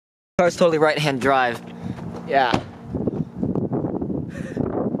Car's totally right-hand drive. Yeah.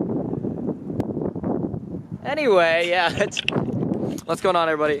 Anyway, yeah. What's going on,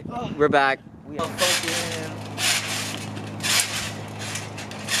 everybody? We're back.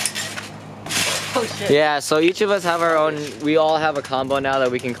 Oh shit. Yeah, so each of us have our own. We all have a combo now that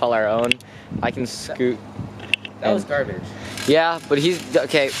we can call our own. I can scoot. That was garbage. Yeah, but he's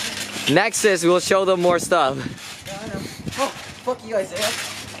okay. Next is we'll show them more stuff. Yeah, I know. Oh, fuck you, Isaiah.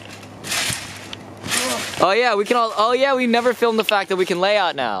 Oh yeah, we can all. Oh yeah, we never filmed the fact that we can lay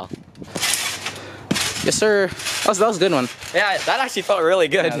out now. Yes, sir. That was a good one. Yeah, that actually felt really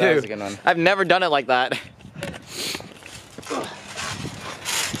good too. That was a good one. I've never done it like that.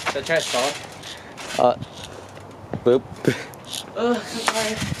 Should I try to stall? Boop. I'm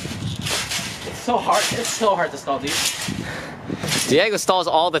tired. It's so hard. It's so hard to stall, dude. Diego stalls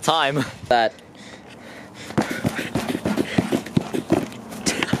all the time. That.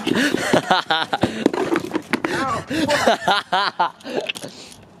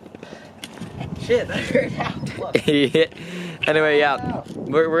 Shit, that hurt. Anyway, yeah,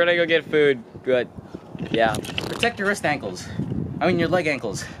 we're gonna go get food, but yeah. Protect your wrist ankles. I mean your leg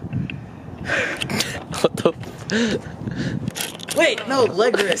ankles. What the? Wait, no,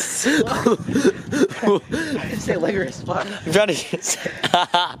 leg wrists. I didn't say leg wrists. Fuck. I'm trying to.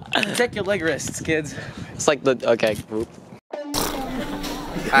 Protect your leg wrists, kids. It's like the okay.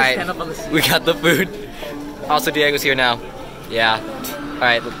 Alright, we got the food. Also, Diego's here now. Yeah.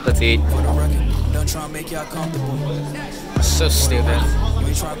 Alright, let's eat. So stupid.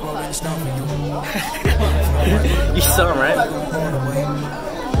 You saw him, right?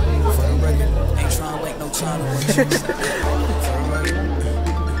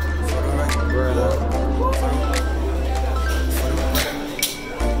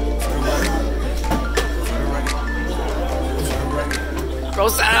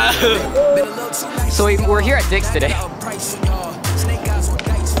 So we're here at Dick's today.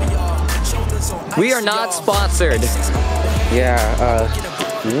 We are not sponsored. Yeah,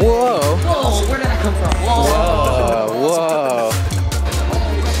 whoa. Whoa, where did that come from? Whoa.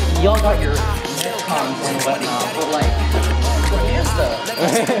 Y'all got your comms and whatnot, but like, what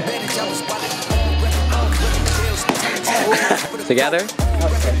is Together?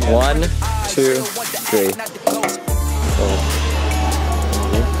 1, 2, 3.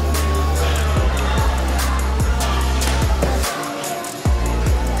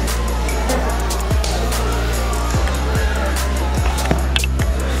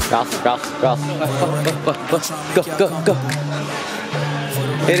 Ralph. Go.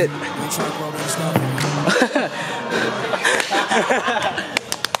 Hit it.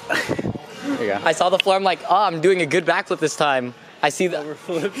 There you go. I saw the floor, I'm like, oh, I'm doing a good backflip this time. I see the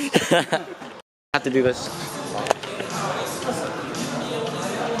overflip. I have to do this.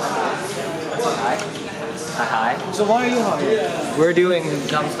 Hi. So why are you high? We're doing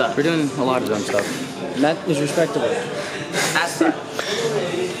dumb stuff. We're doing a lot of dumb stuff. And that is respectable. That's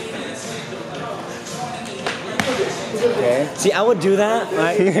Okay. See, I would do that,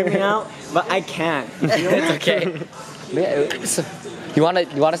 right? Hear me out, but I can't. It's okay. You want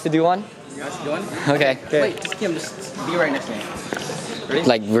us to do one? You guys doing? Okay. Wait, just Kim, just be right next to me. Ready?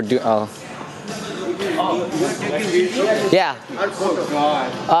 Like we're doing. Oh. Yeah. Oh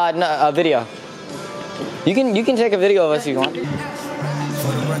god. No, a video. You can take a video of us if you want.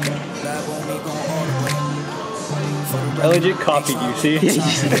 I legit copied you, see?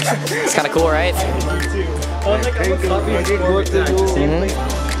 It's kind of cool, right? I was like, I'm a copy.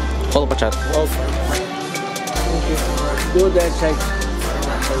 Hold up a chat. Do that check.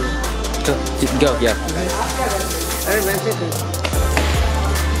 Go, yeah.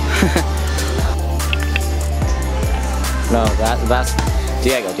 No, that's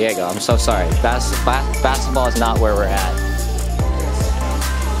Diego. I'm so sorry. Basketball is not where we're at.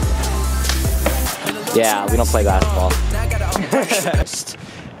 Yeah, we don't play basketball.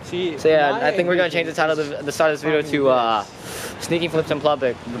 So yeah, I think we're gonna change the title of the start of this video to sneaking flips in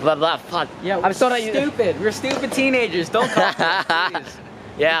public. Blah blah. Fuck. Yeah, I'm so not stupid. We're stupid teenagers. Don't call us, please.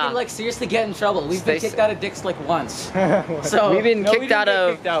 Yeah. We can like seriously get in trouble. We've been kicked out of Dick's like once. So we've been kicked out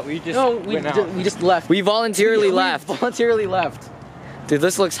of. We just left. We voluntarily left. Voluntarily left. Dude,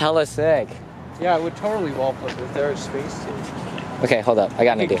 this looks hella sick. Yeah, I would totally wall flip if there was space to. Okay, hold up. I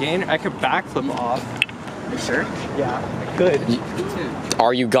got an idea. I could backflip off. You sure? Yeah, I could.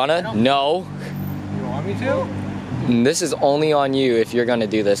 Are you gonna? No. You want me to? This is only on you if you're gonna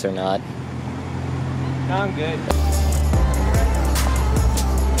do this or not. No, I'm good.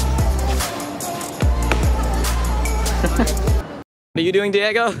 What are you doing,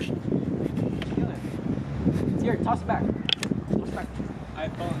 Diego? Here, toss it back.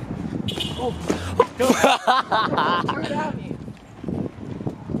 iPhone.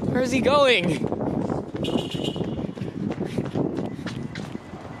 Where's he going?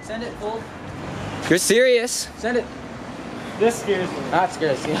 Send it full. You're serious? Send it. This scares me. That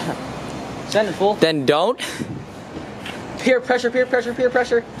scares you. Send it full. Then don't. Peer pressure, peer pressure, peer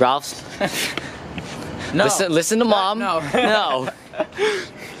pressure. Ralph's. No. Listen to mom. No. No.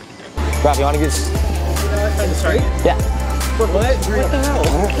 Ralph, you want to get this? Yeah. What the hell?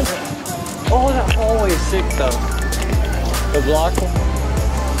 Oh, that hallway is sick though. The block.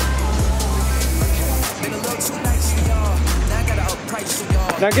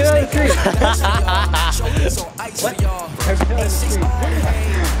 Now get out of the street. What?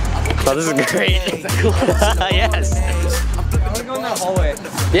 Oh, this is great. Yes. I want to go in that hallway.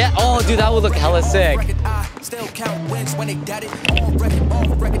 Yeah. Oh, dude, that would look hella sick.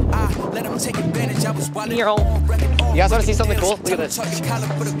 Your home. You guys want to see something cool? Look at this.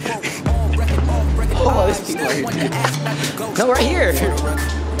 Oh, this people are here. No, right here.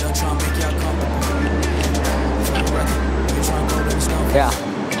 Yeah.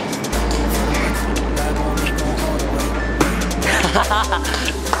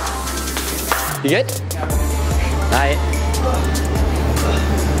 You good? Alright.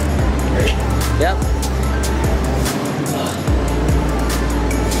 Yep.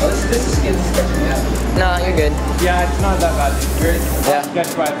 Oh, this is catching me up. No, you're good. Yeah, it's not that bad. You're Yeah.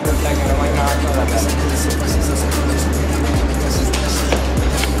 sketched by it for a second. I'm like, nah, it's not that bad.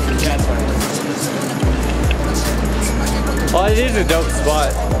 Yeah, it's fine. Oh, it is a dope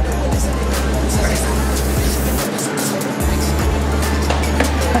spot.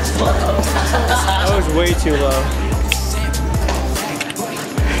 That was way too low.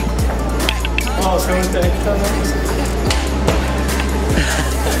 Oh, someone said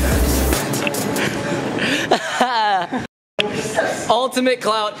Ultimate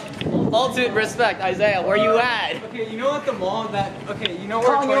clout. Ultimate respect. Isaiah, where you at? Okay, you know at the mall that, okay, you know where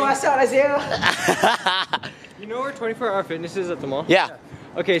Calling your ass out, Isaiah. You know where 24-hour fitness is at the mall? Yeah.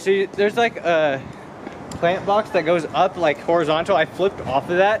 Okay, so there's like a plant box that goes up like horizontal. I flipped off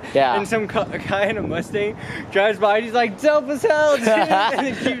of that. Yeah. And some guy in a Mustang drives by and he's like, dope as hell, dude. And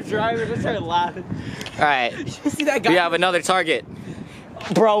then keeps driving and started laughing. Alright. You see that guy? We have another target.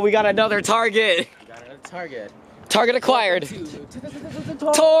 Bro, we got another target. Got another target. Target acquired.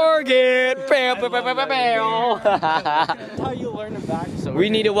 Target. Bam, bam, bam, bam, bam. That's how you learn to back. So We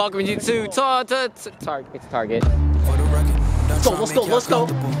need to welcome you to target. It's target. Let's go, let's go, let's go.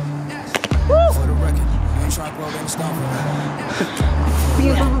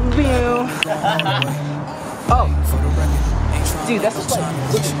 Oh. Dude, that's just like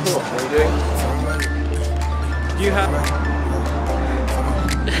looking cool. What are you doing? Do you have...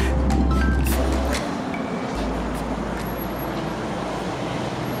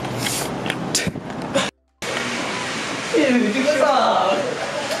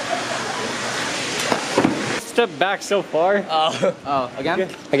 Step back so far. Oh, again?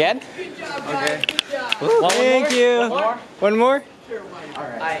 Again? Okay. One Thank more? you. One more?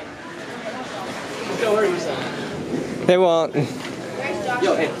 Alright. Go where you said. They won't. Yo,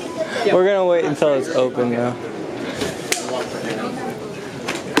 hey. We're gonna wait until it's open now.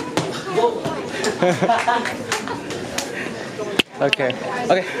 Okay.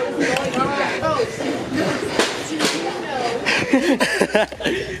 Okay.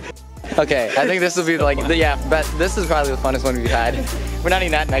 Okay, I think this will be like, yeah, but this is probably the funnest one we've had. We're not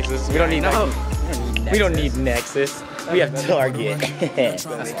even at Nexus. We don't need Nexus. We don't need Nexus. We have Target. This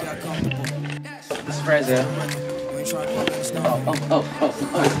is for Isaiah. Oh.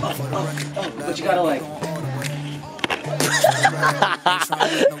 But you gotta like.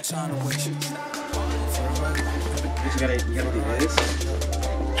 You gotta do this.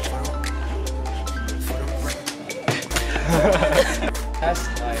 That's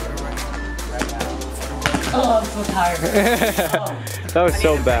like right now. Oh, I'm so tired. That was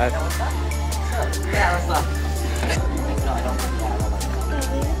so bad. Yeah, let's not.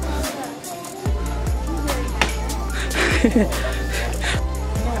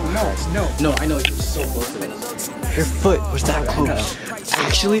 No, I know you're so close to it. Your foot was that close.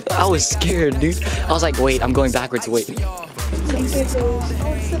 Actually, I was scared, dude. I was like, wait, I'm going backwards. Wait. Oh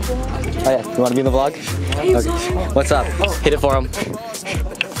yeah, you want to be in the vlog? Okay. What's up? Hit it for him.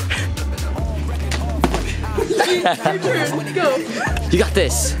 You got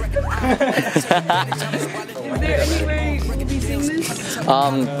this.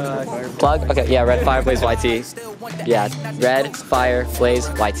 Plug? Okay, yeah, red fire blaze YT. Yeah, red fire blaze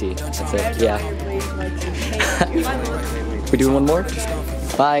YT. That's it. Yeah. We doing one more?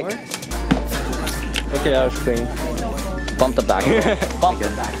 Bye. Okay, that was clean. Bump the back. Bump the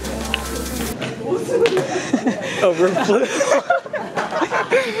back. Overflip.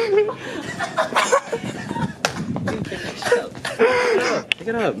 Pick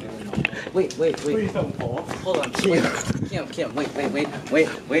it up. Wait. Please don't fall. Hold on. Kim, wait.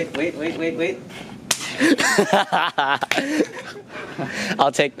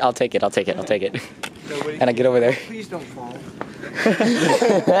 I'll take it. And I get over there. Please don't fall.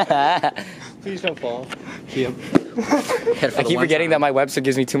 Please don't fall. Kim. I keep forgetting that my webster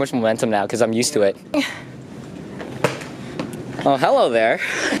gives me too much momentum now because I'm used to it. Oh, hello there.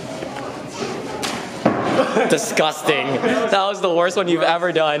 Disgusting. That was the worst one you've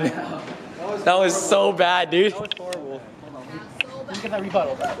ever done. That was so bad, dude. That was horrible. Look at that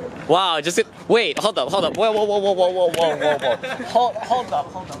rebuttal. Wow, wait, hold up. Whoa. Hold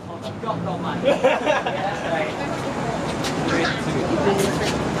up. Don't mind.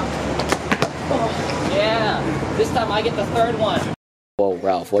 Yeah, this time I get the third one. Whoa,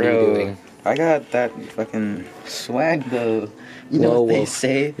 Ralph, what are you doing? I got that fucking swag though. You know what they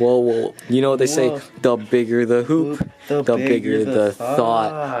say? Whoa. You know what they say? The bigger the hoop, the bigger the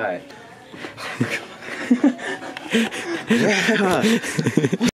thought.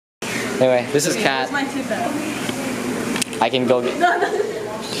 Anyway, this is Kat. Where's my toothbrush? I can go get...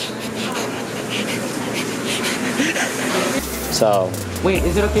 So... Wait,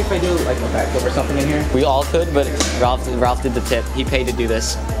 is it okay if I do like a backflip or something in here? We all could, but Ralph did the tip. He paid to do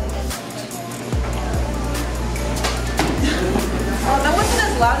this. Oh, that wasn't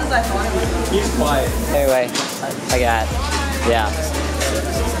as loud as I thought it was. He's quiet. Anyway, I got... Yeah.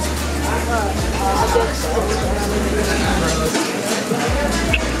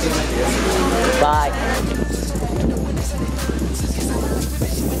 Bye.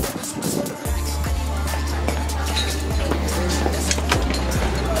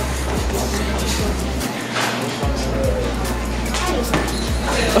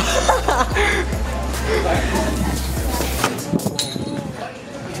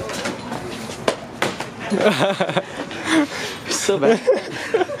 So bad.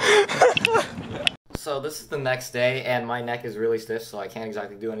 So this is the next day, and my neck is really stiff, so I can't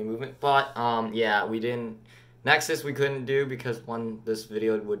exactly do any movement. But yeah, we didn't. Nexus we couldn't do because one, this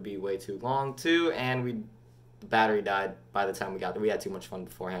video would be way too long. Two, and the battery died by the time we got there. We had too much fun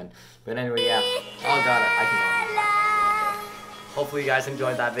beforehand. But anyway, yeah. Oh god, I can go. Hopefully you guys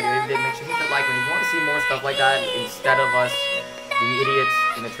enjoyed that video. If you did, make sure to hit that like button. If you want to see more stuff like that, instead of us being idiots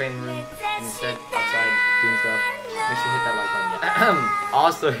in the training room, instead outside doing stuff, make sure to hit that like button.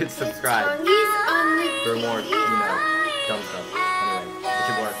 Also hit subscribe for more, dumb stuff.